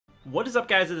What is up,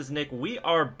 guys? It is Nick. We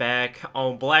are back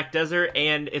on Black Desert,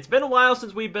 and it's been a while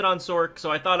since we've been on Sorc,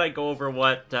 so I thought I'd go over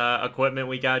what equipment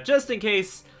we got, just in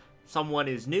case someone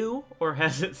is new or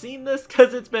hasn't seen this,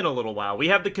 because it's been a little while. We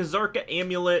have the Kazarka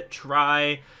Amulet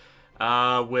Tri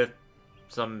with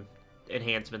some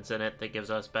enhancements in it that gives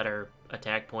us better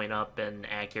attack point up and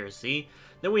accuracy.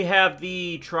 Then we have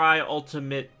the Tri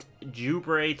Ultimate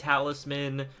Jubre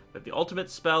Talisman with the Ultimate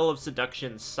Spell of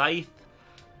Seduction Scythe.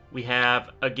 We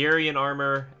have Agarian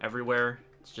armor everywhere.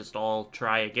 It's just all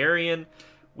Tri-Agarian.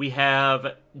 We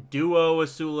have Duo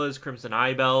Asula's Crimson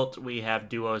Eye Belt. We have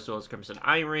Duo Asula's Crimson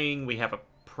Eye Ring. We have a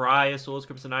Pri Asula's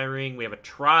Crimson Eye Ring. We have a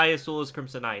Tri Asula's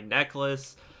Crimson Eye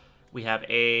Necklace. We have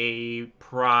a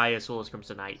Pri Asula's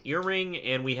Crimson Eye Earring.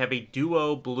 And we have a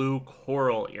Duo Blue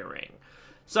Coral Earring.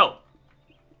 So,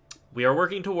 we are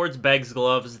working towards Beg's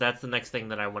Gloves. That's the next thing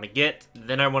that I want to get.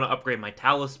 Then I want to upgrade my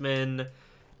Talisman.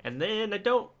 And then I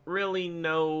don't really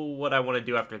know what I want to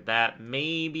do after that.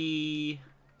 Maybe...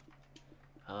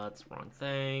 that's the wrong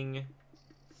thing.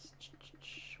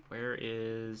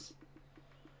 Where's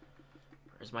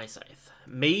my scythe?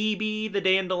 Maybe the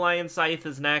Dandelion Scythe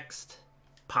is next.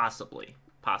 Possibly.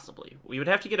 Possibly. We would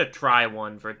have to get a Tri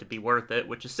one for it to be worth it,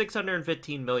 which is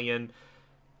 615 million.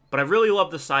 But I really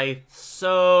love the scythe,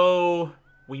 so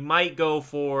we might go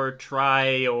for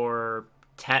Tri or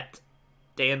Tet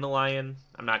Dandelion.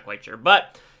 I'm not quite sure,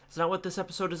 but it's not what this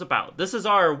episode is about. This is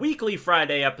our weekly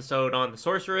Friday episode on the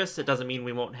Sorceress. It doesn't mean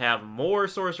we won't have more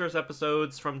Sorceress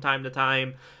episodes from time to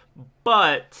time,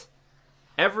 but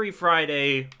every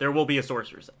Friday there will be a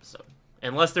Sorceress episode.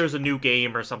 Unless there's a new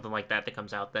game or something like that that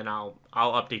comes out, then I'll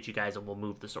update you guys and we'll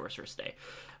move the Sorceress Day.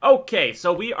 Okay,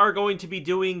 so we are going to be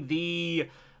doing the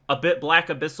Black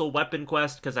Abyssal weapon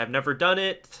quest because I've never done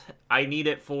it. I need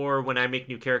it for when I make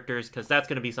new characters because that's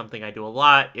going to be something I do a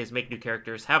lot, is make new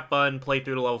characters, have fun, play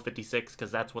through to level 56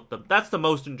 because that's the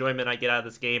most enjoyment I get out of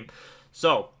this game.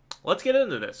 So, let's get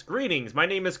into this. Greetings, my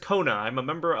name is Kona. I'm a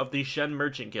member of the Shen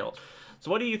Merchant Guild.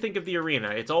 So what do you think of the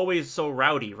arena? It's always so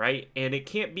rowdy, right? And it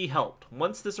can't be helped.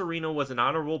 Once this arena was an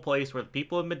honorable place where the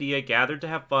people of Medea gathered to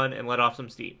have fun and let off some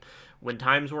steam. When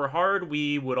times were hard,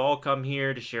 we would all come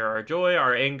here to share our joy,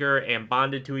 our anger, and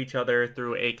bonded to each other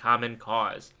through a common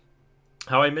cause.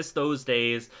 How I miss those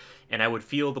days, and I would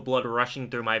feel the blood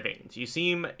rushing through my veins. You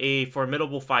seem a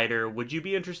formidable fighter. Would you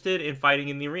be interested in fighting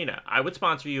in the arena? I would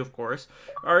sponsor you, of course.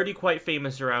 Already quite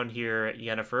famous around here,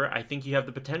 Yennefer. I think you have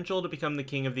the potential to become the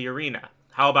king of the arena.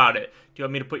 How about it? Do you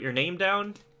want me to put your name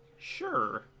down?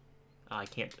 Sure. I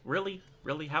can't. Really?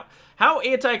 Really? How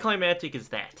anticlimactic is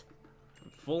that?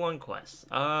 Full-on quests.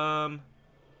 Where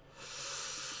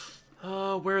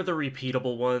are the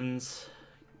repeatable ones?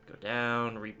 Go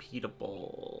down,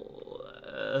 repeatable.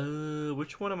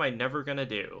 Which one am I never gonna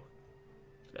do?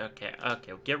 Okay,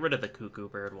 get rid of the cuckoo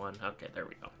bird one. Okay, there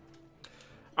we go.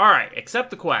 Alright, accept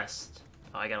the quest.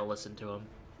 Oh, I gotta listen to him.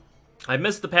 I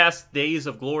missed the past days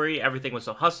of glory. Everything was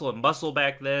so hustle and bustle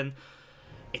back then.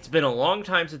 It's been a long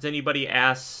time since anybody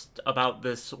asked about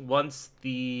this. Once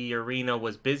the arena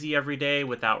was busy every day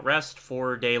without rest,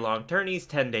 4-day-long tourneys,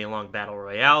 10-day-long battle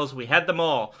royales. We had them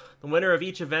all. The winner of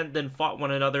each event then fought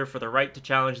one another for the right to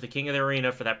challenge the king of the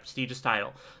arena for that prestigious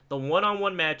title. The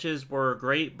one-on-one matches were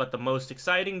great, but the most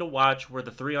exciting to watch were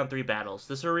the 3-on-3 battles.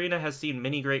 This arena has seen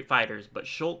many great fighters, but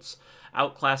Schultz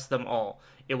outclassed them all.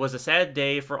 It was a sad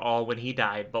day for all when he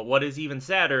died, but what is even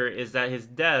sadder is that his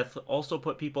death also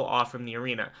put people off from the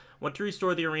arena. Want to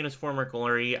restore the arena's former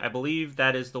glory? I believe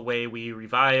that is the way we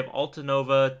revive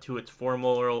Altanova to its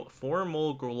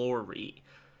formal glory.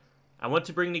 I want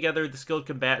to bring together the skilled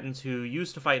combatants who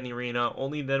used to fight in the arena.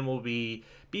 Only then will we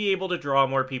be able to draw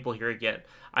more people here again.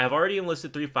 I have already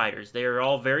enlisted 3 fighters. They are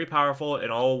all very powerful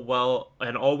and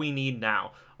all we need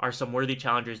now are some worthy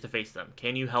challengers to face them.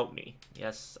 Can you help me?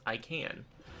 Yes, I can.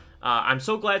 I'm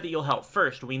so glad that you'll help.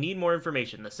 First, we need more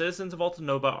information. The citizens of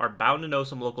Altanova are bound to know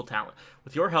some local talent.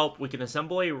 With your help, we can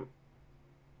assemble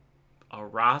a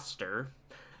roster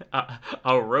of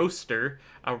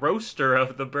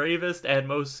the bravest and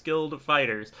most skilled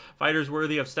fighters. Fighters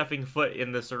worthy of stepping foot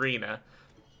in this arena.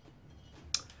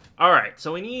 Alright,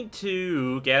 so we need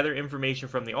to gather information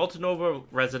from the Altanova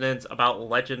residents about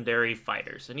legendary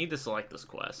fighters. I need to select this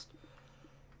quest.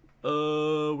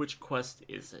 Which quest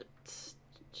is it?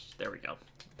 There we go.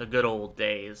 The good old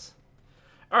days.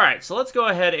 Alright, so let's go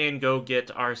ahead and go get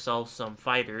ourselves some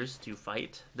fighters to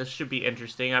fight. This should be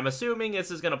interesting. I'm assuming this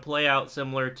is going to play out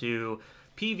similar to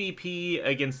PvP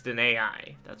against an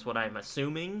AI. That's what I'm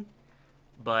assuming,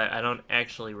 but I don't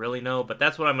actually really know. But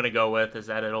that's what I'm going to go with, is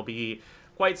that it'll be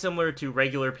quite similar to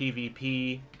regular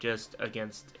PvP, just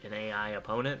against an AI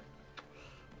opponent,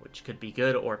 which could be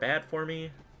good or bad for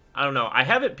me. I don't know. I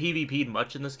haven't PvP'd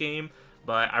much in this game,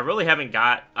 but I really haven't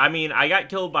got... I mean, I got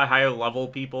killed by higher level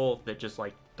people that just,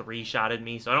 like, 3-shotted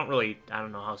me, so I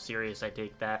don't know how serious I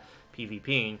take that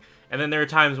PvPing. And then there are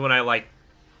times when I, like,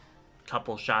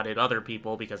 couple-shotted other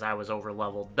people because I was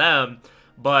over-leveled them,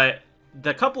 but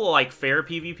the couple of, like, fair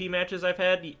PvP matches I've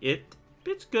had,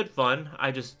 it's good fun.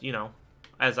 I just, you know,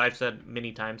 as I've said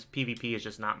many times, PvP is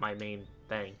just not my main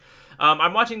thing.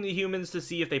 I'm watching the humans to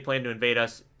see if they plan to invade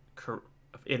us.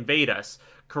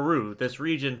 Kuru, this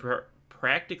region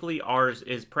practically ours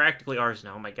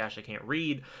now. Oh my gosh, I can't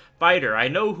read. Fighter, I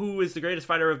know who is the greatest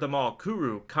fighter of them all.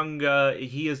 Kuru, Kunga,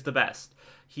 he is the best.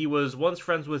 He was once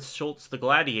friends with Schultz the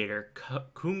Gladiator.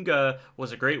 Kunga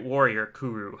was a great warrior,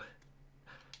 Kuru.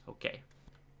 Okay.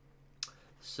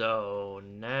 So,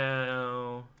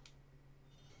 now...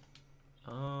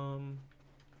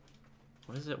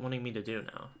 What is it wanting me to do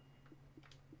now?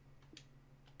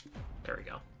 There we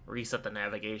go. Reset the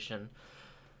navigation.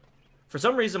 For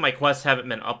some reason, my quests haven't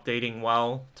been updating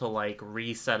well to, like,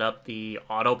 reset up the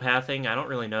auto-pathing. I don't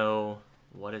really know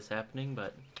what is happening,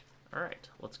 but... Alright,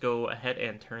 let's go ahead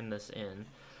and turn this in.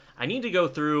 I need to go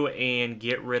through and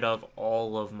get rid of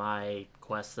all of my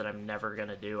quests that I'm never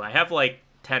gonna do. I have, like,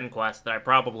 10 quests that I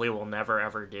probably will never,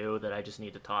 ever do that I just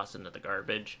need to toss into the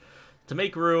garbage to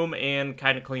make room and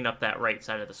kind of clean up that right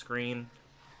side of the screen.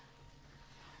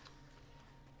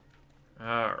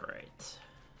 Alright.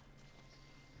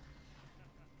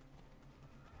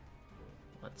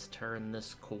 Let's turn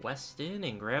this quest in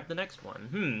and grab the next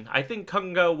one. I think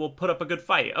Kunga will put up a good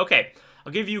fight. Okay,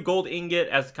 I'll give you gold ingot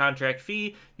as the contract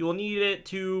fee. You will need it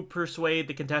to persuade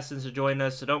the contestants to join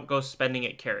us, so don't go spending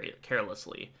it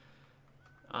carelessly.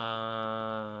 Give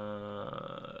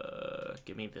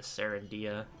me this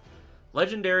Serendia.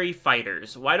 Legendary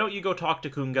fighters. Why don't you go talk to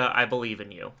Kunga? I believe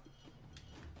in you.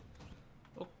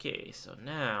 Okay, so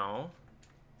now...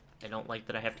 I don't like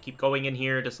that I have to keep going in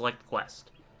here to select the quest.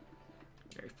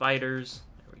 Legendary fighters.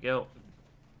 There we go.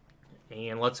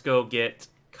 And let's go get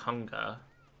Kunga.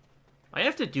 I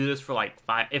have to do this for like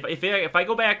 5... If I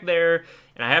go back there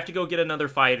and I have to go get another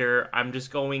fighter, I'm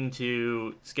just going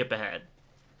to skip ahead.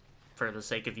 For the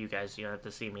sake of you guys, you don't have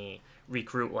to see me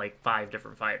recruit like 5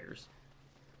 different fighters.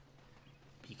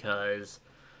 Because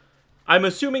I'm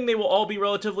assuming they will all be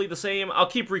relatively the same. I'll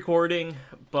keep recording,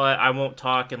 but I won't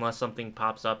talk unless something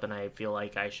pops up and I feel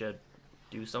like I should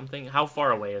do something. How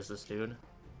far away is this dude?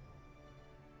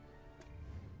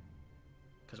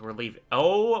 Because we're leaving.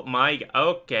 Oh my god.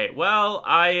 Okay, well,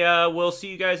 I will see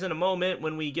you guys in a moment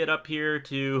when we get up here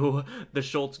to the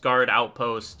Schultz Guard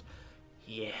outpost.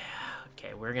 Yeah.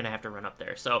 Okay, we're gonna have to run up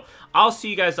there. So, I'll see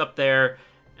you guys up there.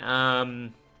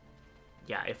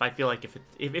 Yeah, if I feel like if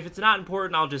it's not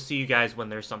important, I'll just see you guys when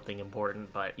there's something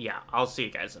important. But yeah, I'll see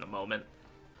you guys in a moment.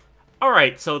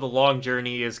 Alright, so the long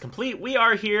journey is complete. We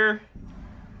are here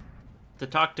to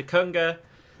talk to Kunga.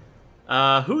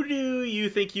 Who do you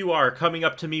think you are, coming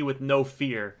up to me with no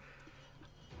fear?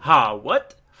 Ha,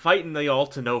 what? Fighting the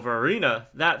Altanova Arena?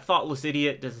 That thoughtless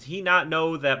idiot, does he not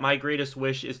know that my greatest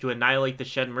wish is to annihilate the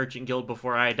Shed Merchant Guild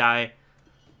before I die?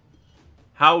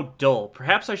 How dull.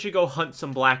 Perhaps I should go hunt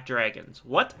some black dragons.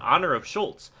 What? Honor of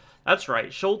Schultz. That's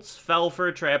right, Schultz fell for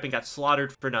a trap and got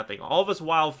slaughtered for nothing. All of us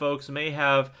wild folks may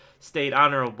have stayed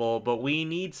honorable, but we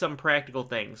need some practical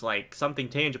things, like something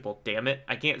tangible. Damn it,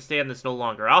 I can't stand this no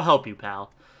longer. I'll help you,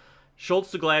 pal.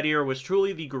 Schultz the Gladiator was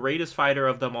truly the greatest fighter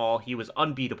of them all. He was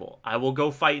unbeatable. I will go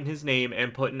fight in his name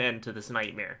and put an end to this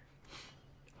nightmare.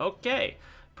 Okay.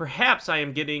 Perhaps I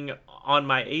am getting on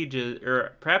my ages,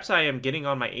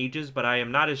 but I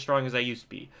am not as strong as I used to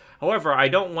be. However, I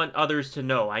don't want others to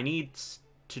know. I need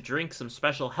to drink some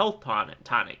special health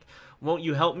tonic. Won't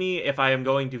you help me if I am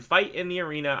going to fight in the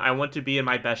arena? I want to be in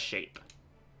my best shape.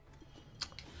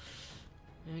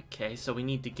 Okay, so we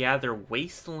need to gather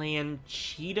Wasteland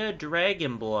Cheetah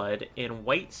Dragon Blood and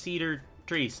White Cedar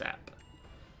Tree Sap.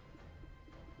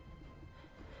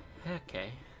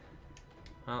 Okay.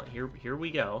 Well, here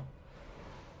we go.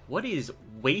 What is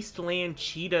Wasteland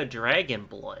Cheetah Dragon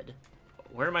Blood?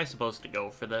 Where am I supposed to go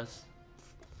for this?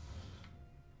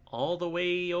 All the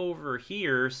way over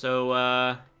here, so,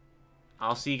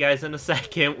 I'll see you guys in a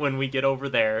second when we get over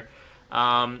there.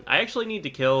 I actually need to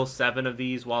kill 7 of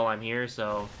these while I'm here,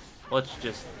 so let's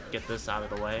just get this out of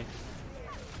the way.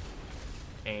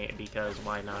 And because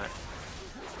why not?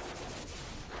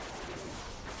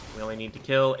 We only need to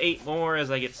kill 8 more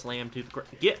as I get slammed to the ground.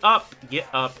 Get up! Get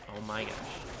up! Oh my gosh.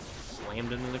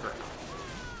 Slammed into the ground.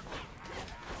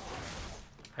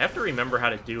 I have to remember how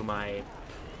to do my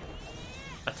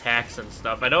attacks and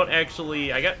stuff. I don't actually...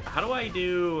 how do I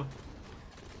do...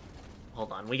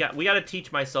 Hold on. We got to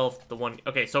teach myself the one.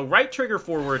 Okay, so right trigger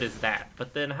forward is that.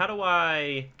 But then how do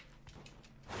I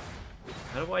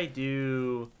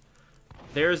do?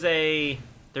 There's the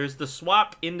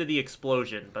swap into the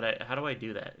explosion, but how do I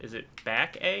do that? Is it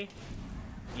back A?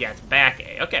 Yeah, it's back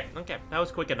A. Okay, that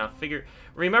was quick enough.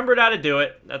 Remembered how to do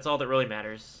it. That's all that really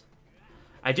matters.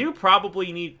 I do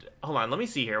probably need... Hold on, let me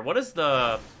see here. What does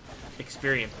the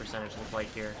experience percentage look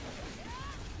like here?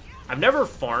 I've never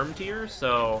farmed here,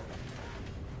 so...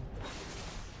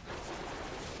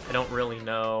 I don't really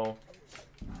know.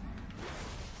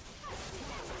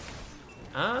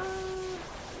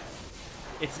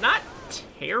 It's not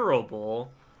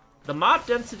terrible. The mob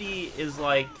density is,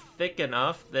 like, thick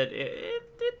enough that it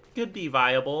could be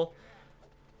viable.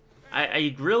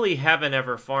 I really haven't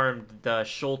ever farmed the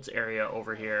Schultz area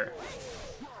over here.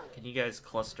 Can you guys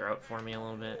cluster out for me a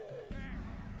little bit?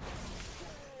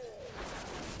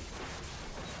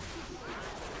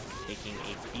 Taking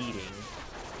a beating.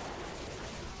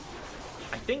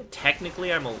 I think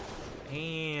technically I'm a...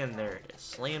 And there it is.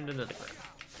 Slammed into the ground.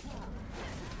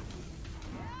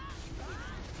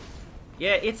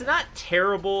 Yeah, it's not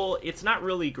terrible. It's not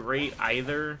really great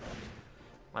either.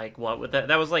 Like, what with that?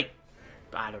 That was like,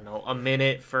 I don't know, a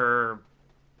minute for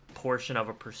portion of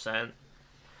a percent.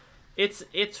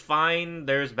 It's fine.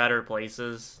 There's better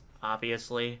places,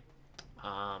 obviously.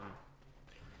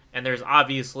 And there's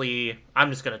obviously... I'm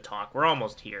just gonna talk. We're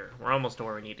almost here. We're almost to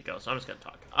where we need to go, so I'm just gonna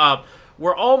talk.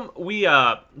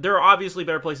 There are obviously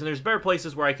better places, and there's better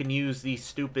places where I can use these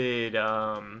stupid,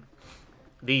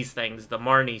 these things, the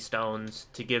Marnie stones,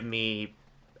 to give me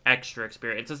extra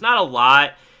experience. It's not a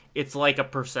lot. It's like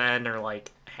 1% or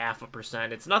like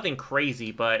 0.5%. It's nothing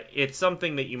crazy, but it's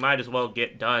something that you might as well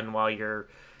get done while you're,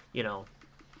 you know,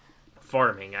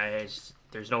 farming.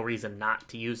 There's no reason not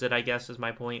to use it, I guess, is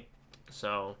my point.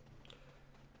 So,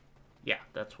 yeah,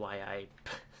 that's why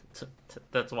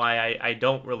I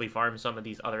don't really farm some of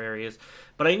these other areas.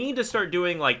 But I need to start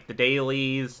doing, like, the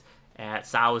dailies at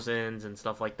thousands and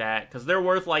stuff like that, because they're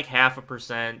worth, like,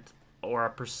 0.5% or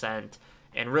 1%.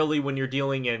 And really, when you're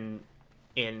dealing in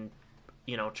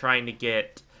you know, trying to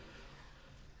get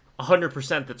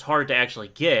 100% that's hard to actually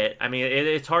get. I mean,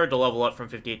 it's hard to level up from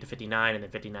 58 to 59 and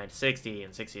then 59 to 60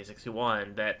 and 60 to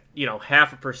 61. That, you know,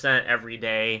 0.5% every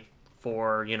day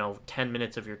for, you know, 10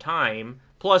 minutes of your time,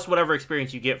 plus whatever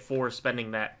experience you get for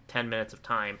spending that 10 minutes of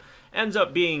time, ends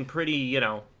up being pretty, you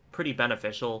know, pretty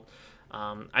beneficial.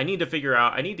 I need to figure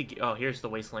out, oh, here's the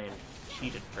Wasteland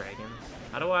Cheetah Dragons.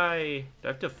 Do I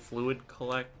have to fluid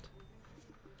collect?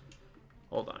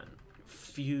 Hold on.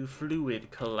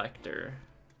 Fluid collector.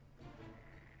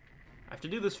 I have to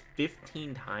do this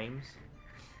 15 times?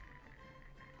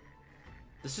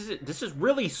 This is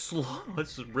really slow.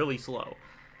 This is really slow.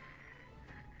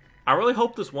 I really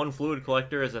hope this one fluid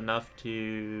collector is enough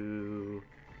to...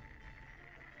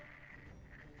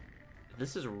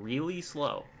 This is really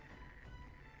slow.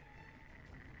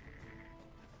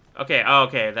 Okay,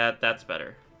 okay, that's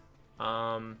better.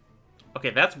 Okay,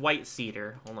 that's white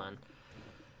cedar. Hold on.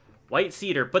 White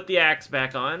cedar, put the axe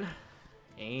back on,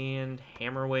 and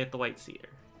hammer away at the white cedar.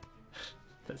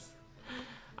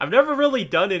 I've never really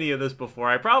done any of this before.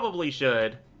 I probably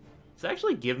should. Does it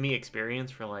actually give me experience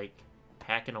for, like,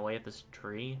 hacking away at this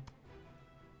tree?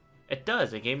 It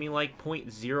does. It gave me, like,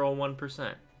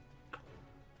 0.01%.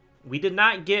 We did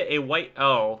not get a white...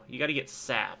 Oh, you gotta get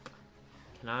sap.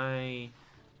 Can I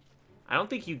don't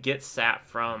think you get sap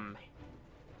from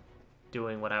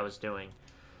doing what I was doing.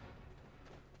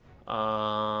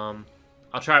 I'll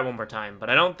try it one more time, but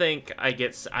I don't think I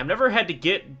get... I've never had to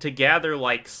get to gather,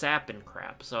 like, sap and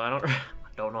crap, so I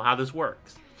don't know how this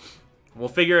works. We'll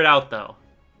figure it out, though.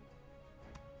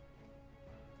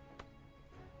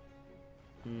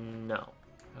 No.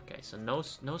 Okay, so no...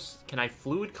 Can I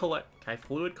fluid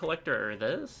collector or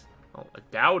this? Oh, I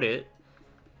doubt it.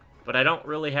 But I don't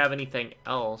really have anything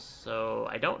else, so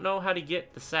I don't know how to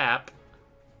get the sap.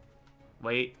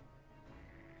 Wait.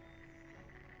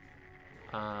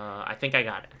 I think I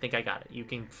got it. You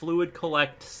can fluid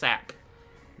collect sap.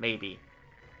 Maybe.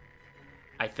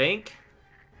 I think.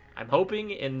 I'm hoping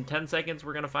in 10 seconds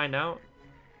we're going to find out.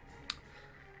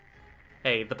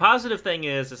 Hey, the positive thing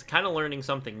is kind of learning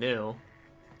something new.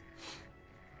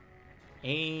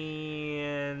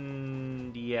 And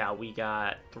yeah, we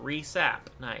got 3 sap.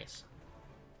 Nice.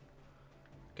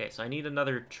 Okay, so I need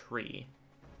another tree.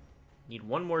 Need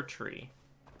one more tree.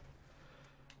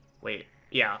 Wait.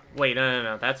 Yeah, wait,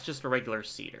 no. That's just a regular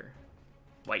cedar.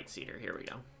 White cedar. Here we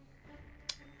go.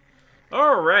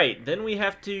 Alright, then we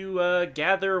have to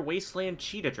gather Wasteland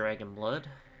Cheetah Dragon blood.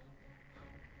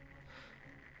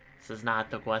 This is not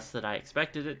the quest that I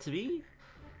expected it to be.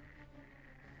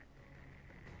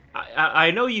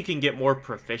 I know you can get more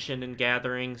proficient in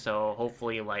gathering, so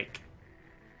hopefully, like,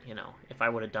 you know, if I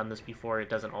would have done this before, it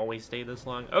doesn't always stay this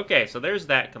long. Okay, so there's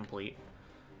that complete.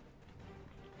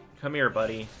 Come here,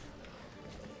 buddy.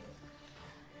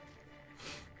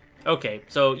 Okay,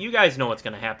 so you guys know what's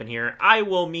going to happen here. I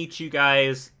will meet you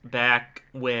guys back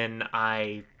when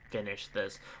I finish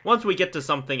this. Once we get to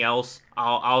something else,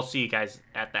 I'll see you guys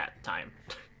at that time.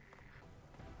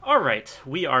 Alright,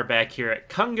 we are back here at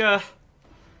Kunga.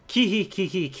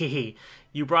 Kihi.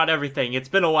 You brought everything. It's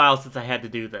been a while since I had to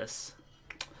do this.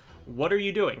 What are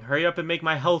you doing? Hurry up and make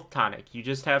my health tonic. You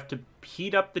just have to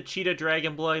heat up the cheetah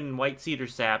dragon blood and white cedar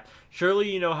sap. Surely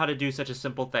you know how to do such a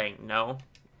simple thing. No?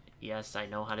 Yes, I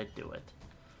know how to do it.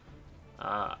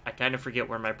 I kind of forget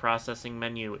where my processing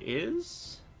menu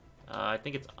is. I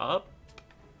think it's up.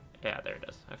 Yeah, there it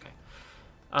is. Okay.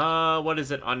 What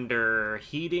is it under?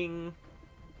 Heating?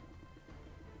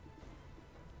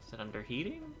 Is it under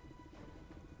heating?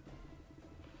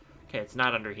 Okay, it's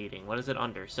not under heating. What is it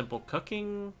under? Simple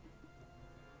cooking?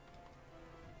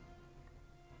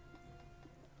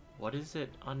 What is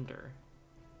it under?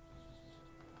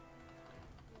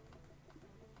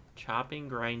 Chopping,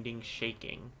 grinding,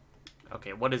 shaking.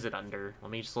 Okay, what is it under? Let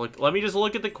me just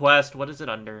look at the quest. What is it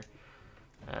under?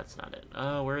 That's not it.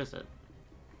 Where is it?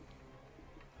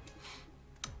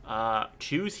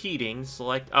 Choose heating,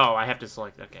 select... Oh, I have to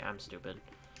select... Okay, I'm stupid.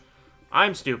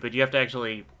 I'm stupid. You have to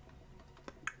actually...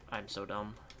 I'm so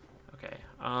dumb. Okay,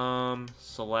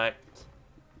 select...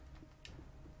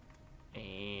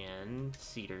 And...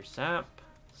 Cedar sap.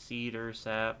 Cedar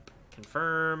sap.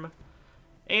 Confirm.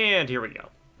 And here we go.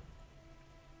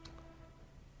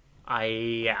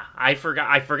 I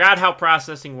forgot how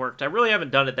processing worked. I really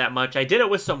haven't done it that much. I did it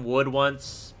with some wood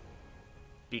once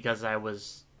because I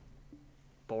was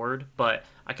bored, but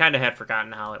I kind of had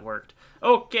forgotten how it worked.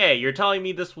 Okay, you're telling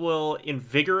me this will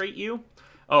invigorate you?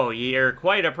 Oh, you're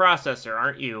quite a processor,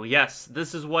 aren't you? Yes,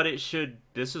 this is what it should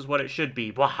be.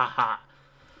 Wahaha.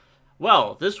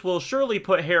 Well, this will surely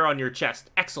put hair on your chest.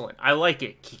 Excellent. I like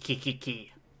it. Ki.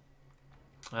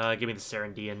 Give me the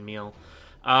Serendian meal.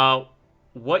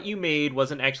 What you made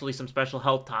wasn't actually some special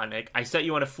health tonic. I set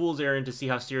you on a fool's errand to see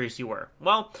how serious you were.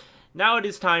 Well, now it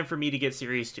is time for me to get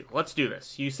serious too. Let's do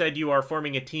this. You said you are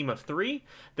forming a team of 3?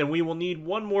 Then we will need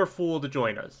one more fool to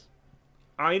join us.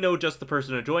 I know just the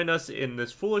person to join us in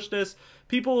this foolishness.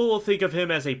 People will think of him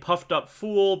as a puffed up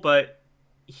fool, but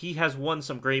he has won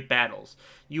some great battles.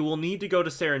 You will need to go to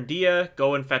Serendia.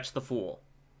 Go and fetch the fool.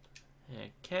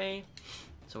 Okay.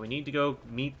 So we need to go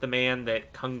meet the man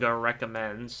that Kunga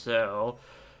recommends, so...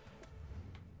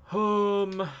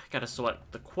 Gotta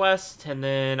select the quest, and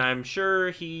then I'm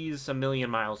sure he's a million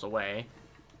miles away.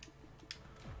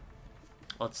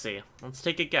 Let's see. Let's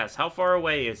take a guess. How far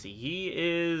away is he? He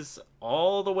is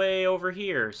all the way over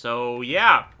here. So,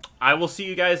 yeah. I will see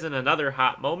you guys in another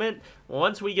hot moment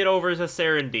once we get over to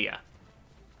Serendia.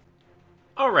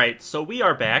 Alright, so we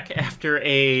are back after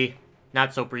a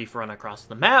not-so-brief run across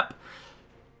the map.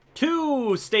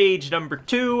 To stage number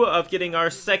 2 of getting our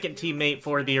second teammate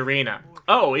for the arena.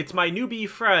 Oh, it's my newbie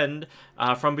friend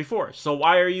from before. So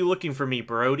why are you looking for me,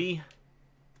 Brody?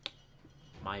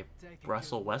 My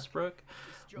Russell Westbrook?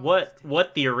 What,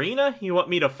 the arena? You want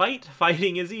me to fight?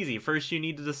 Fighting is easy. First, you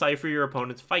need to decipher your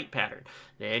opponent's fight pattern.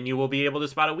 Then you will be able to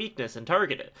spot a weakness and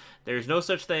target it. There's no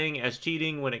such thing as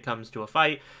cheating when it comes to a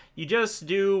fight. You just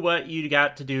do what you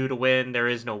got to do to win. There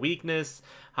is no weakness.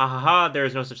 Ha ha ha, there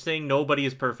is no such thing. Nobody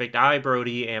is perfect. I,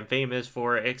 Brody, am famous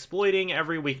for exploiting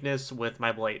every weakness with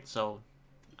my blade. So,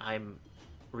 I'm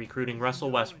recruiting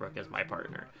Russell Westbrook as my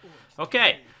partner.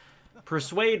 Okay.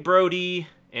 Persuade Brody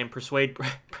and persuade...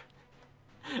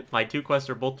 My 2 quests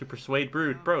are both to persuade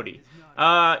Brody.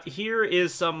 Here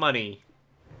is some money.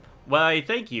 Why,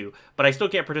 thank you, but I still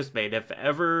can't participate.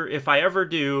 If I ever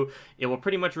do, it will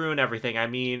pretty much ruin everything. I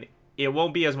mean, it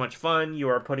won't be as much fun. You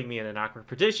are putting me in an awkward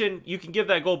position. You can give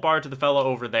that gold bar to the fellow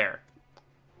over there.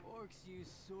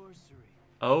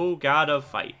 Oh, God of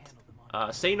fight.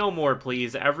 Say no more,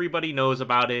 please. Everybody knows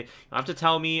about it. You don't have to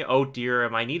tell me. Oh, dear,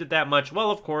 am I needed that much?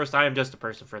 Well, of course, I am just a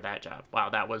person for that job. Wow,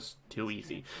 that was too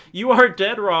easy. You are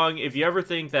dead wrong if you ever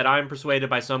think that I'm persuaded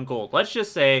by some gold. Let's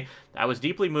just say I was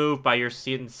deeply moved by your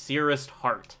sincerest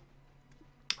heart.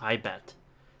 I bet.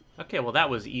 Okay, well, that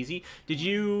was easy. Did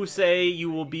you say you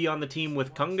will be on the team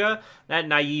with Kunga? That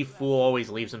naive fool always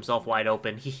leaves himself wide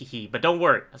open. Hehehe. But don't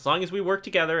worry. As long as we work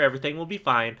together, everything will be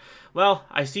fine. Well,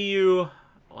 I see you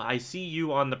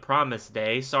on the promised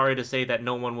day. Sorry to say that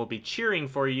no one will be cheering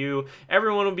for you.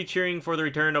 Everyone will be cheering for the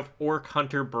return of Orc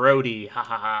Hunter Brody. Ha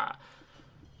ha ha.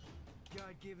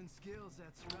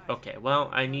 Okay,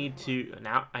 well, I need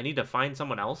to find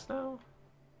someone else now?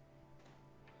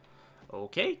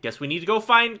 Okay, guess we need to go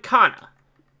find Kana.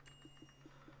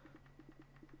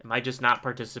 Am I just not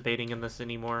participating in this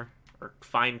anymore? Or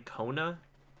find Kona?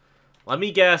 Let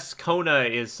me guess Kona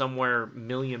is somewhere a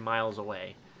million miles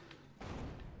away.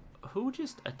 Who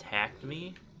just attacked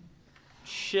me?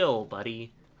 Chill,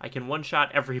 buddy. I can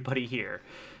one-shot everybody here.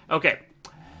 Okay.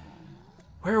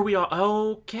 Where are we all?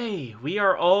 Okay, we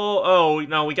are all... Oh,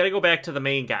 no, we gotta go back to the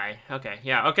main guy. Okay,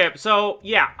 yeah, okay. So,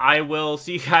 yeah, I will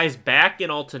see you guys back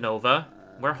in Altanova,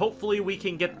 where hopefully we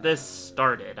can get this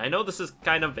started. I know this is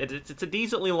kind of... It's a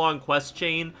decently long quest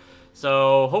chain,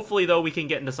 so hopefully, though, we can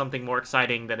get into something more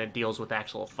exciting than it deals with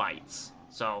actual fights.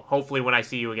 So, hopefully, when I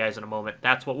see you guys in a moment,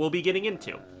 that's what we'll be getting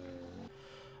into.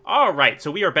 Alright,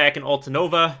 so we are back in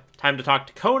Altanova. Time to talk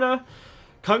to Kona,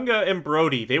 Kunga, and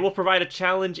Brody. They will provide a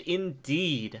challenge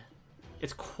indeed.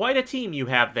 It's quite a team you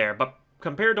have there, but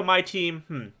compared to my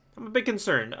team, I'm a bit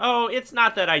concerned. Oh, it's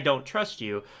not that I don't trust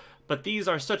you, but these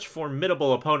are such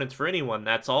formidable opponents for anyone,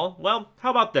 that's all. Well,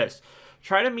 how about this?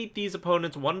 Try to meet these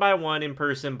opponents one by one in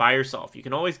person by yourself. You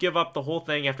can always give up the whole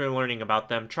thing after learning about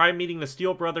them. Try meeting the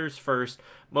Steel Brothers first.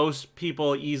 Most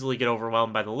people easily get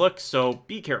overwhelmed by the looks, so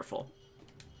be careful.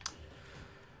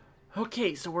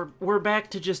 Okay, so we're back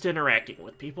to just interacting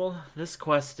with people. This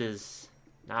quest is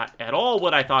not at all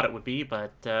what I thought it would be,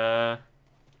 but, oh,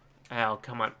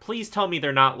 come on. Please tell me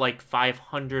they're not, like,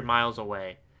 500 miles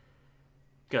away.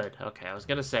 Good, okay, I was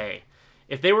gonna say,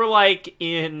 if they were, like,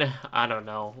 in, I don't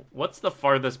know, what's the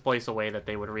farthest place away that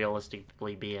they would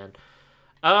realistically be in?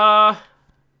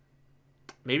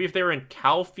 Maybe if they were in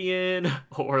Calfian,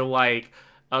 or, like...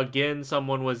 Again,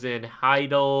 someone was in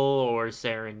Heidel or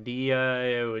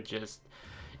Sarandia,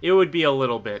 it would be a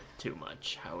little bit too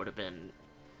much. I would have been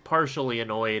partially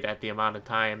annoyed at the amount of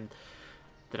time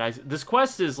that this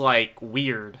quest is, like,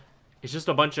 weird. It's just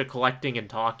a bunch of collecting and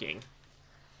talking.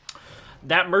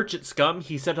 That merchant scum,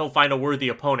 he said he'll find a worthy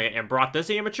opponent and brought this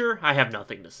amateur? I have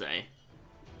nothing to say.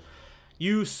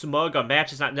 You smug, a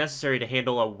match is not necessary to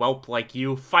handle a whelp like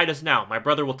you. Fight us now. My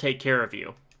brother will take care of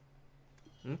you.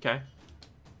 Okay.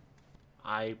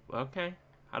 Okay.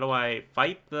 How do I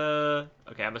fight the...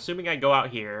 Okay, I'm assuming I go out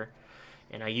here,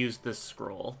 and I use this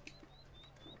scroll.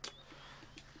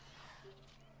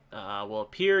 Will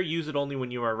appear, use it only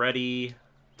when you are ready.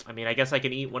 I mean, I guess I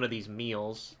can eat one of these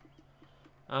meals.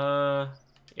 Yeah.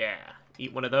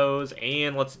 Eat one of those,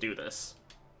 and let's do this.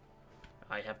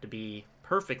 I have to be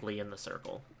perfectly in the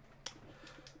circle.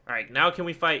 Alright, now can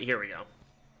we fight? Here we go.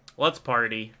 Let's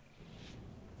party.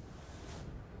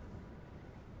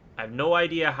 I have no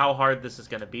idea how hard this is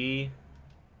going to be.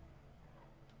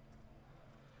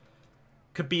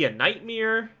 Could be a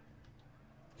nightmare.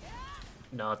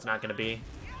 No, it's not going to be.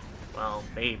 Well,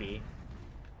 maybe.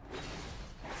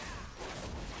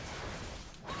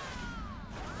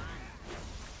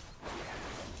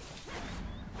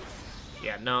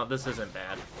 Yeah, no, this isn't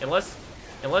bad.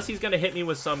 Unless he's going to hit me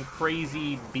with some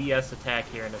crazy BS attack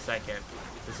here in a second.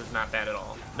 This is not bad at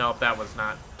all. Nope, that was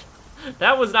not...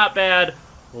 That was not bad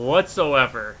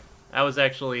whatsoever. That was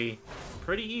actually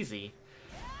pretty easy.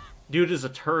 Dude is a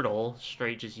turtle.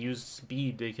 Straight just used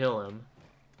speed to kill him.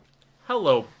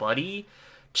 Hello, buddy.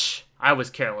 Tch, I was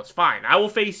careless. Fine, I will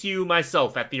face you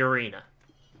myself at the arena.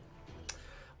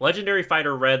 Legendary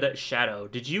fighter Red Shadow.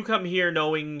 Did you come here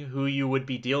knowing who you would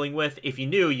be dealing with? If you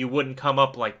knew, you wouldn't come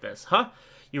up like this, huh?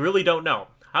 You really don't know.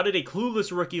 How did a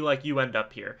clueless rookie like you end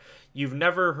up here? You've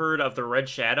never heard of the Red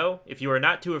Shadow? If you are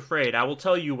not too afraid, I will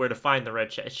tell you where to find the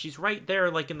Red Shadow. She's right there,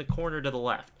 like in the corner to the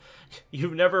left.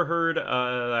 You've never heard,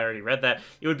 I already read that.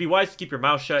 It would be wise to keep your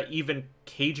mouth shut. Even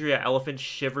Cadria elephants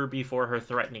shiver before her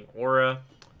threatening aura.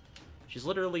 She's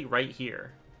literally right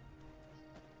here.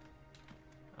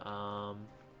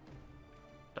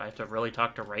 Do I have to really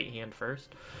talk to right hand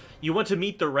first? You want to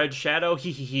meet the Red Shadow?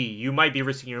 Hee hee hee. You might be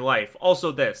risking your life.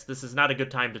 Also this is not a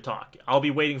good time to talk. I'll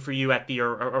be waiting for you at the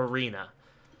arena.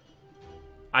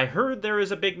 I heard there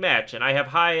is a big match, and I have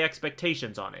high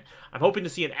expectations on it. I'm hoping to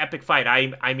see an epic fight.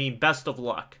 I mean, best of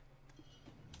luck.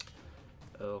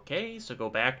 Okay, so go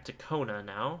back to Kona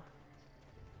now.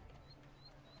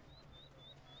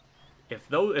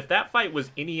 If that fight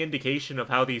was any indication of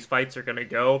how these fights are gonna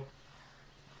go,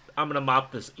 I'm gonna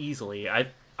mop this easily.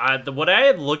 What I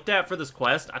had looked at for this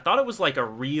quest, I thought it was like a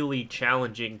really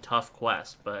challenging, tough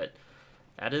quest, but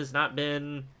that has not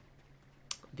been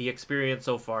the experience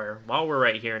so far. While we're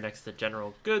right here next to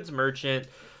General Goods Merchant,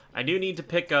 I do need to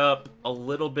pick up a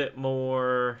little bit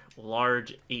more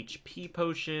large HP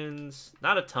potions.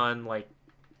 Not a ton, like,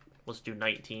 let's do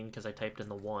 19 because I typed in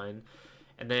the 1.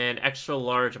 And then extra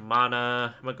large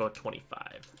mana, I'm gonna go with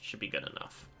 25. Should be good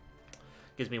enough.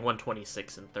 Gives me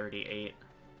 126 and 38.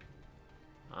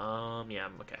 Yeah,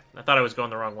 okay. I thought I was going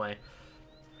the wrong way.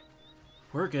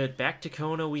 We're good. Back to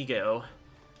Kona we go.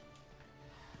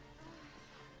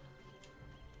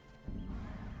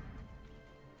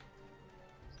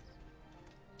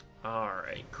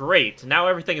 Alright, great. Now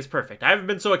everything is perfect. I haven't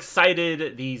been so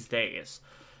excited these days.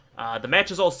 The match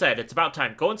is all set. It's about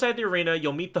time. Go inside the arena.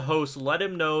 You'll meet the host. Let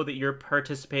him know that you're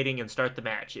participating and start the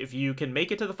match. If you can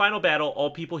make it to the final battle,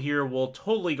 all people here will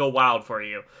totally go wild for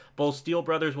you. Both Steel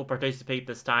Brothers will participate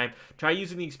this time. Try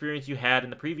using the experience you had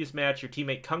in the previous match. Your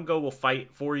teammate Kungo will fight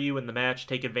for you in the match.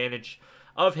 Take advantage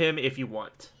of him if you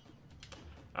want.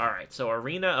 Alright, so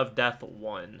Arena of Death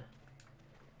 1.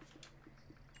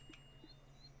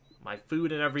 My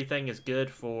food and everything is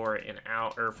good for an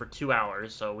hour, or for 2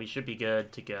 hours, so we should be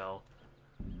good to go.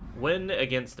 Win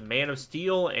against Man of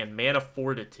Steel and Man of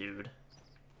Fortitude.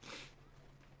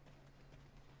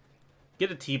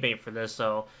 Get a teammate for this,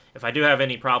 so if I do have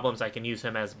any problems, I can use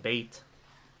him as bait.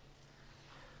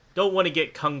 Don't want to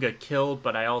get Kunga killed,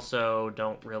 but I also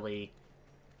don't really,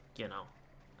 you know.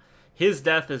 His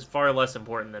death is far less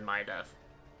important than my death.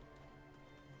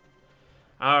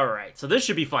 Alright, so this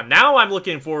should be fun. Now I'm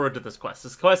looking forward to this quest.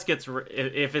 This quest gets...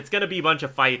 if it's going to be a bunch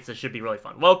of fights, it should be really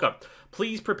fun. Welcome.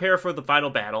 Please prepare for the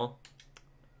final battle.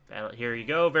 Here you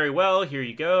go. Very well. Here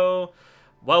you go.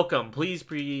 Welcome. Please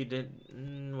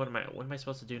what am I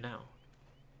supposed to do now?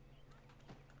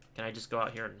 Can I just go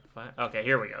out here and fight? Okay,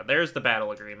 here we go. There's the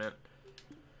battle agreement.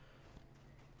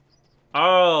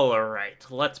 Alright,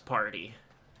 let's party.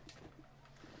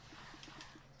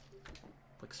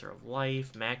 Elixir of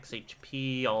Life, max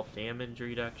HP, all damage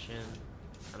reduction.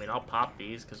 I mean, I'll pop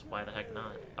these, because why the heck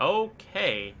not?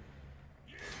 Okay.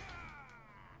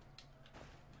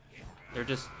 They're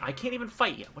just... I can't even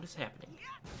fight yet. What is happening?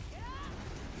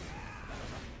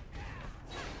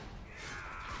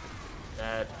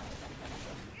 That...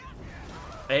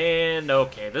 And,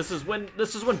 okay. This is when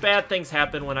bad things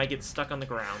happen, when I get stuck on the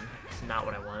ground. It's not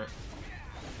what I want.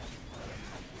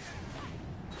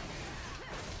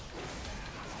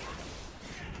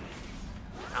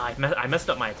 I messed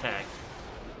up my attack.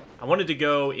 I wanted to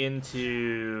go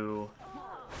into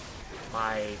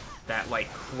that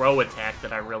like crow attack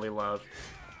that I really love.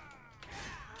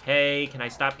 Okay, can I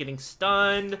stop getting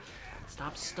stunned?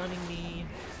 Stop stunning me.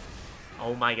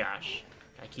 Oh my gosh.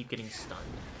 I keep getting stunned.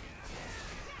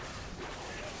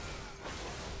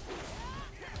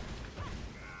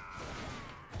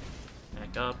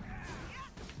 Back up.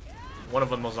 One of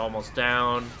them was almost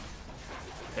down.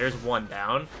 There's one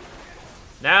down.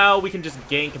 Now we can just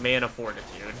gank Man of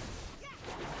Fortitude.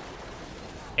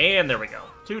 And there we go.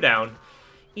 2 down.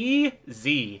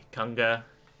 Easy, Kunga.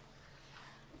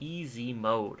 Easy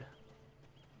mode.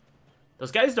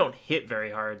 Those guys don't hit very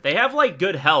hard. They have, like,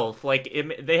 good health. Like,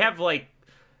 they have, like,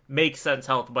 make sense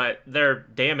health, but their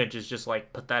damage is just,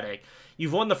 like, pathetic.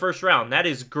 You've won the first round. That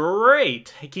is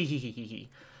great.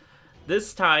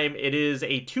 This time, it is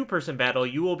a 2-person battle.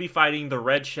 You will be fighting the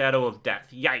Red Shadow of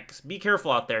Death. Yikes. Be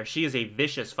careful out there. She is a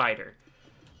vicious fighter.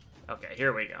 Okay,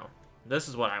 here we go. This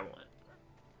is what I want.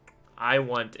 I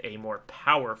want a more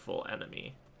powerful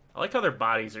enemy. I like how their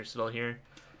bodies are still here.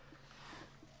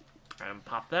 Alright,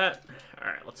 pop that.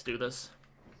 Alright, let's do this.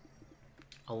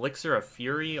 Elixir of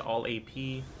Fury, all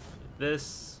AP.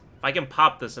 This. If I can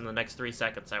pop this in the next 3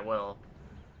 seconds, I will.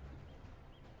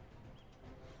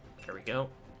 There we go.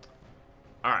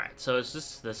 Alright, so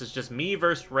this is just me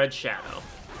versus Red Shadow.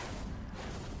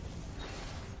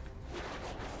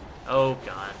 Oh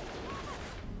god.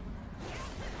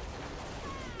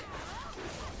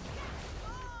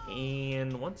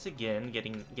 And once again,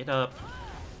 get up.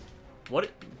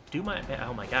 What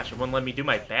oh my gosh, it wouldn't let me do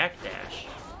my backdash.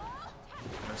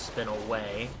 I'm gonna spin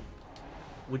away.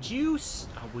 Would you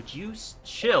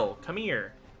chill? Come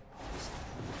here.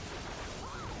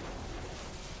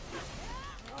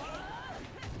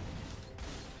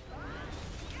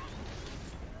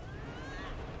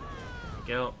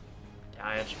 Go.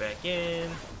 Dash back in.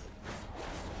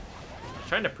 I was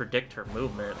trying to predict her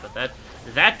movement, but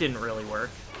that didn't really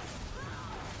work.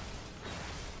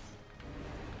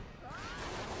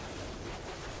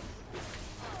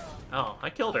 Oh, I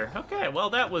killed her. Okay,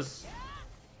 well that was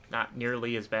not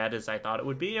nearly as bad as I thought it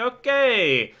would be.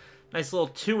 Okay! Nice little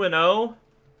 2-0.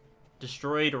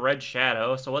 Destroyed Red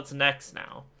Shadow. So what's next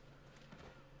now?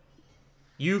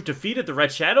 You've defeated the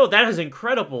Red Shadow? That is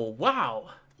incredible.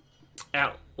 Wow.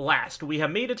 At last, we have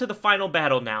made it to the final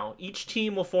battle now. Each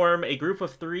team will form a group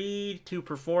of 3 to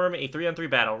perform a 3-on-3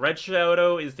 battle. Red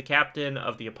Shadow is the captain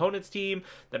of the opponent's team.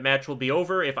 The match will be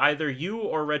over if either you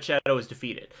or Red Shadow is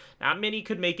defeated. Not many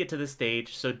could make it to this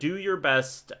stage, so do your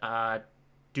best.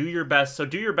 Do your best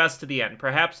to the end.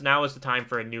 Perhaps now is the time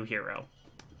for a new hero.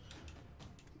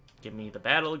 Give me the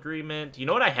battle agreement. You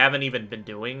know what I haven't even been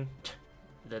doing?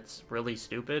 That's really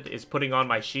stupid, is putting on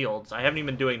my shields. I haven't even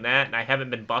been doing that, and I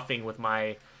haven't been buffing with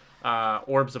my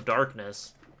Orbs of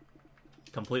Darkness.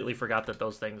 Completely forgot that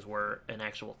those things were an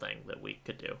actual thing that we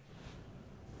could do.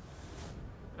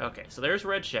 Okay, so there's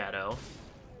Red Shadow.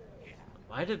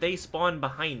 Why did they spawn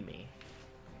behind me?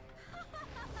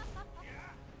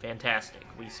 Fantastic.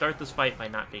 We start this fight by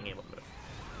not being able to move.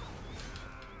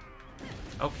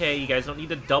 Okay, you guys don't need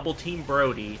to double team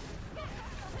Brody.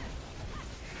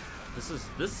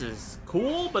 This is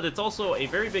cool, but it's also a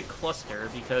very big cluster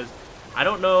because I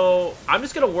don't know. I'm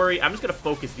just gonna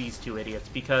focus these two idiots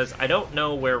because I don't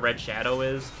know where Red Shadow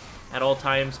is at all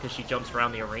times because she jumps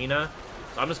around the arena.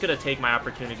 So I'm just gonna take my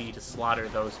opportunity to slaughter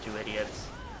those two idiots.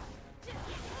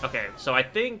 Okay, so I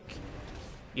think,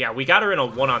 yeah, we got her in a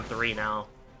 1-on-3 now.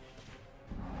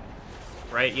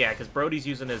 Right? Yeah, because Brody's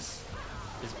using his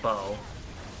bow.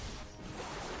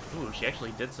 Ooh, she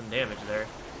actually did some damage there.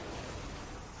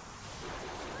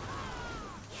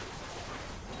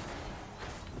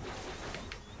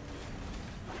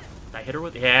 Did I hit her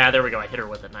with it? Yeah, there we go. I hit her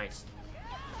with it. Nice.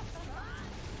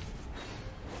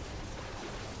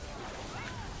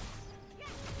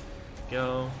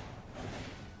 Go.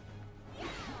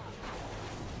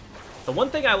 The one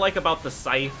thing I like about the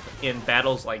Scythe in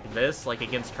battles like this, like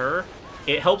against her,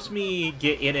 it helps me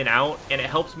get in and out, and it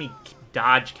helps me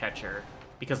dodge catch her.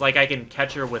 Because, like, I can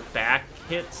catch her with back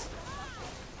hits,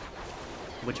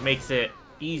 which makes it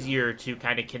easier to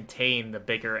kind of contain the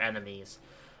bigger enemies.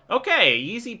 Okay,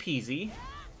 easy peasy.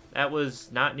 That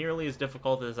was not nearly as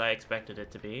difficult as I expected it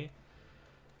to be.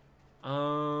 Where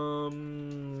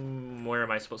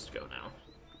am I supposed to go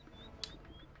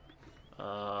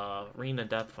now? Arena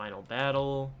Death Final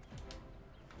Battle.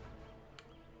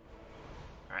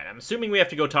 Alright, I'm assuming we have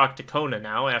to go talk to Kona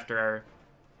now after our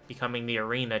becoming the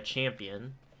arena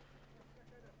champion.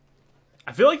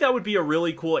 I feel like that would be a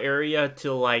really cool area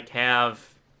to, like,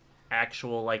 have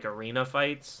actual, like, arena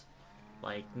fights.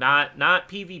 Like, not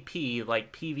PvP,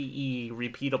 like PvE,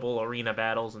 repeatable arena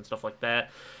battles and stuff like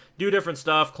that. Do different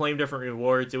stuff, claim different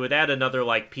rewards. It would add another,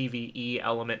 like, PvE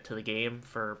element to the game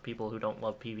for people who don't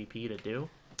love PvP to do.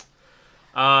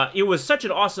 It was such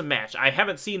an awesome match. I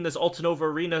haven't seen this Altanova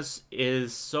Arena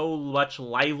is so much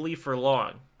lively for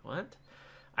long. What?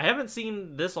 I haven't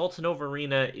seen this Altanova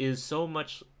Arena is so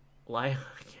much live.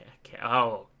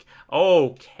 Oh,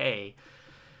 okay.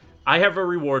 I have a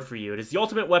reward for you. It is the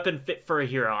ultimate weapon fit for a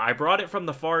hero. I brought it from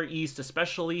the Far East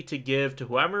especially to give to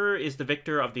whoever is the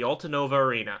victor of the Altanova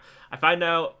Arena. I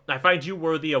find you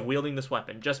worthy of wielding this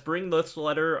weapon. Just bring this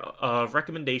letter of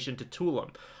recommendation to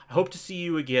Tulum. I hope to see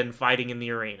you again fighting in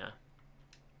the arena.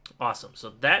 Awesome.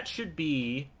 So that should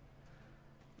be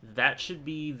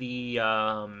the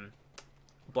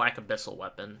Black Abyssal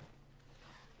weapon.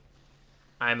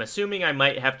 I'm assuming I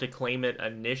might have to claim it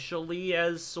initially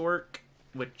as Sork,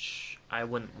 which I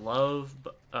wouldn't love,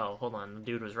 but... Oh, hold on. The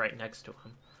dude was right next to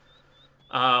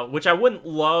him. Which I wouldn't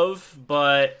love,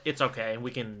 but it's okay.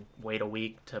 We can wait a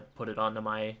week to put it onto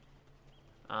my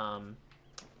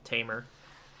tamer.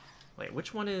 Wait,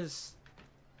 which one is...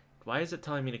 Why is it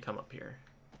telling me to come up here?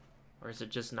 Or is it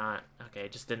just not... Okay,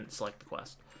 it just didn't select the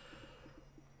quest.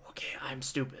 Okay, I'm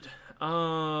stupid.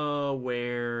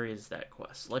 Where is that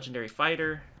quest? Legendary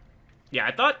Fighter. Yeah,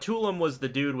 I thought Tulum was the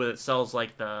dude that sells,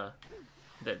 like, the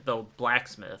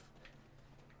blacksmith.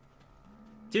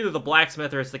 It's either the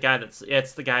blacksmith or it's the guy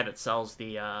that sells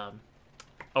the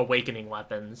awakening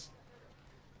weapons.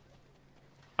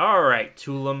 Alright,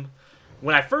 Tulum.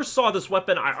 When I first saw this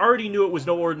weapon, I already knew it was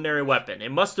no ordinary weapon.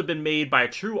 It must have been made by a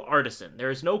true artisan.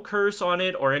 There is no curse on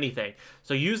it or anything,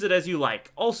 so use it as you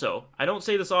like. Also, I don't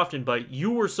say this often, but you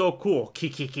were so cool.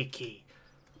 Ki.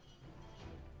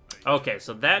 Okay,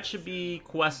 so that should be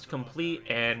quest complete,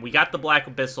 and we got the Black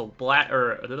Abyssal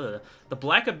the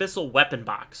Black Abyssal weapon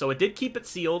box. So it did keep it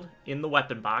sealed in the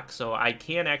weapon box, so I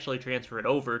can actually transfer it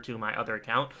over to my other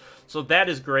account. So that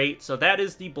is great. So that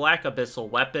is the Black Abyssal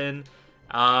weapon.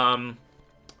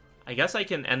 I guess I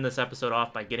can end this episode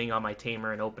off by getting on my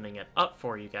tamer and opening it up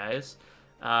for you guys.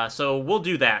 So we'll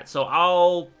do that. So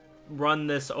I'll run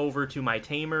this over to my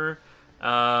tamer.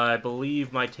 I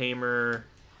believe my tamer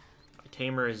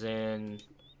is in...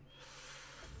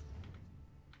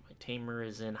 My tamer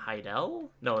is in Heidel?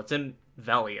 No, it's in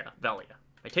Velia.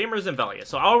 My tamer is in Velia.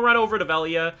 So I'll run over to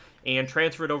Velia and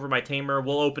transfer it over my tamer.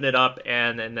 We'll open it up,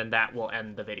 and then that will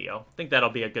end the video. I think that'll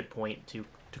be a good point to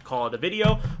call it a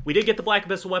video. We did get the Black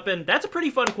Abyssal weapon. That's a pretty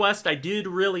fun quest. I did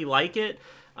really like it.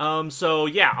 So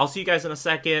yeah, I'll see you guys in a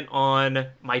second on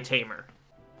my tamer.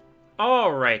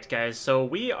 Alright guys, so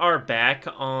we are back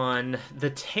on the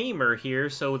Tamer here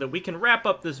so that we can wrap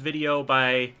up this video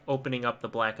by opening up the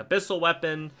Black Abyssal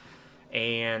weapon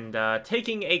and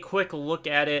taking a quick look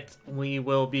at it. We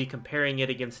will be comparing it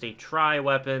against a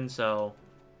tri-weapon, so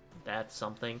that's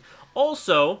something.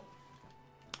 Also,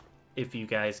 if you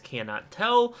guys cannot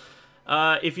tell,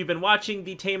 if you've been watching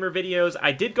the Tamer videos,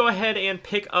 I did go ahead and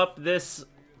pick up this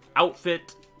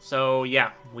outfit. So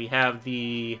yeah, we have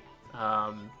the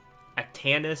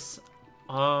Actanis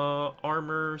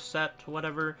armor set,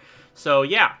 whatever. So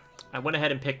yeah, I went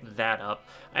ahead and picked that up.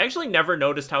 I actually never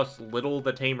noticed how little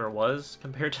the Tamer was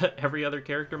compared to every other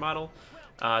character model.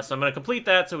 So I'm going to complete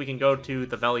that so we can go to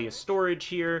the Velius storage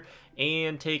here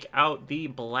and take out the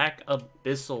Black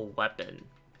Abyssal weapon.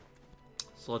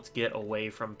 So let's get away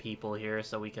from people here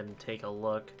so we can take a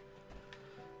look.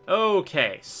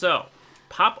 Okay, so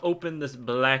pop open this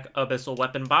Black Abyssal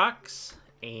weapon box,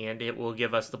 and it will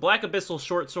give us the Black Abyssal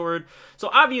short sword. So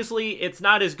obviously, it's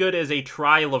not as good as a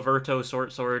Tri-Laverto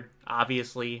short sword.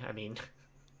 Obviously, I mean,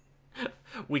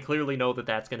 we clearly know that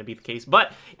that's going to be the case.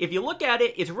 But if you look at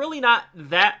it, it's really not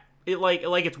that like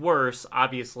it's worse,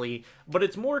 obviously. But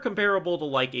it's more comparable to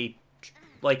like a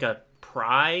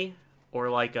Pry or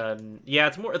like a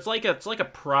it's like a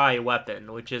Pry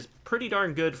weapon, which is pretty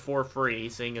darn good for free,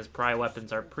 seeing as Pry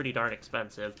weapons are pretty darn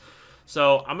expensive.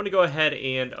 So I'm going to go ahead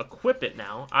and equip it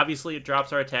now. Obviously, it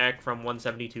drops our attack from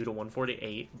 172 to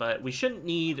 148, but we shouldn't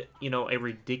need, you know, a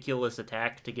ridiculous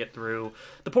attack to get through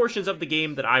the portions of the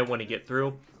game that I want to get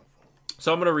through.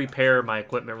 So I'm going to repair my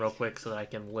equipment real quick so that I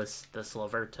can list this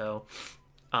Laverto.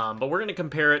 But we're going to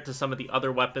compare it to some of the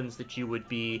other weapons that you would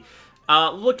be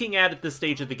looking at this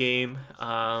stage of the game.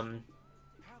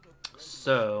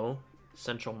 So,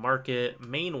 Central Market,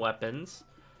 main weapons.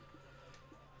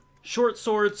 Short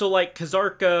sword, so like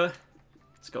Kazarka,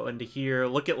 let's go into here,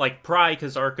 look at like Pry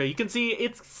Kazarka. You can see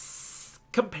it's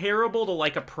comparable to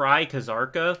like a Pry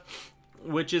Kazarka,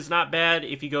 which is not bad.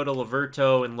 If you go to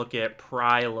Laverto and look at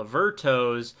Pry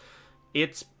Lavertos,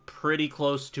 it's pretty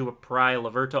close to a Pry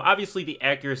Laverto. Obviously the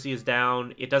accuracy is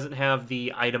down, it doesn't have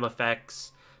the item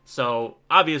effects, so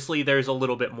obviously there's a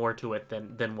little bit more to it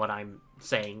than what I'm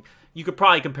saying. You could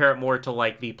probably compare it more to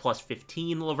like the plus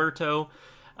 15 Laverto.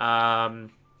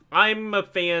 I'm a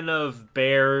fan of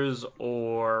Bears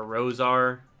or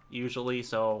Rosar, usually,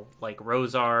 so, like,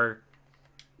 Rosar,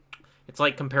 it's,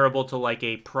 like, comparable to, like,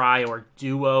 a Pry or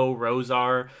Duo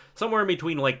Rosar, somewhere in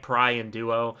between, like, Pry and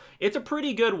Duo. It's a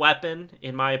pretty good weapon,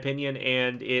 in my opinion,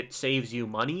 and it saves you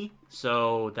money,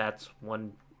 so that's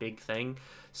one big thing.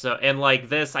 So, and, like,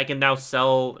 this, I can now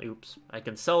sell, I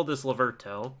can sell this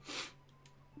Laverto.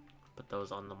 Put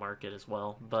those on the market as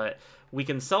well, but we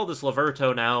can sell this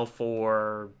Laverto now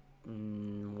for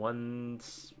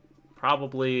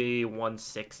probably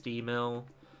 160 mil.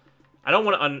 I don't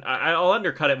want to I'll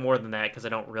undercut it more than that because I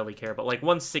don't really care, but like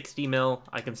 160 mil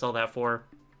I can sell that for,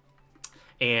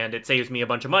 and it saves me a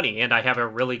bunch of money, and I have a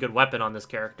really good weapon on this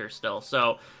character still.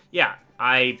 So yeah,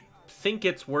 I think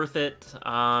it's worth it.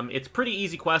 It's pretty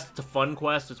easy quest. It's a fun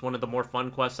quest. It's one of the more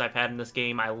fun quests I've had in this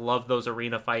game. I love those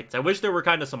arena fights. I wish there were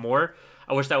kind of some more.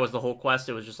 I wish that was the whole quest.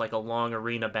 It was just like a long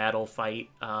arena battle fight,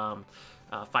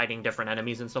 fighting different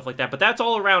enemies and stuff like that. But that's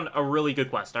all around a really good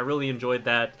quest. I really enjoyed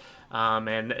that.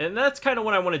 And that's kind of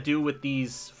what I want to do with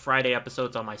these Friday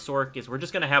episodes on my Sorc, is we're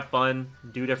just going to have fun,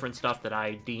 do different stuff that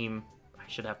I deem I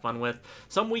should have fun with.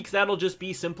 Some weeks that'll just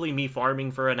be simply me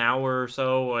farming for an hour or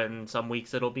so, and some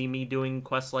weeks it'll be me doing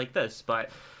quests like this.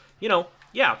 But, you know,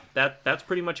 yeah, that's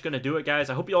pretty much going to do it, guys.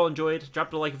 I hope you all enjoyed.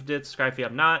 Drop a like if you did, subscribe if you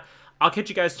have not. I'll catch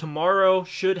you guys tomorrow.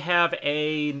 Should have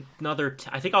another...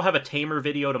 I think I'll have a Tamer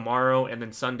video tomorrow, and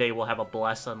then Sunday we'll have a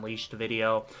Bless Unleashed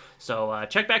video. So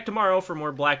check back tomorrow for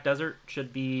more Black Desert.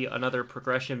 Should be another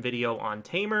progression video on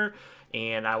Tamer,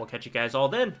 and I will catch you guys all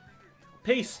then.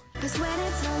 Peace. 'Cause when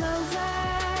it's all over,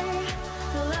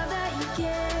 the love that you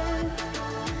give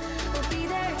will be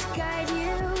there to guide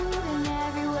you in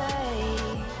every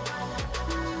way.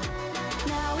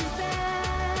 Now we've been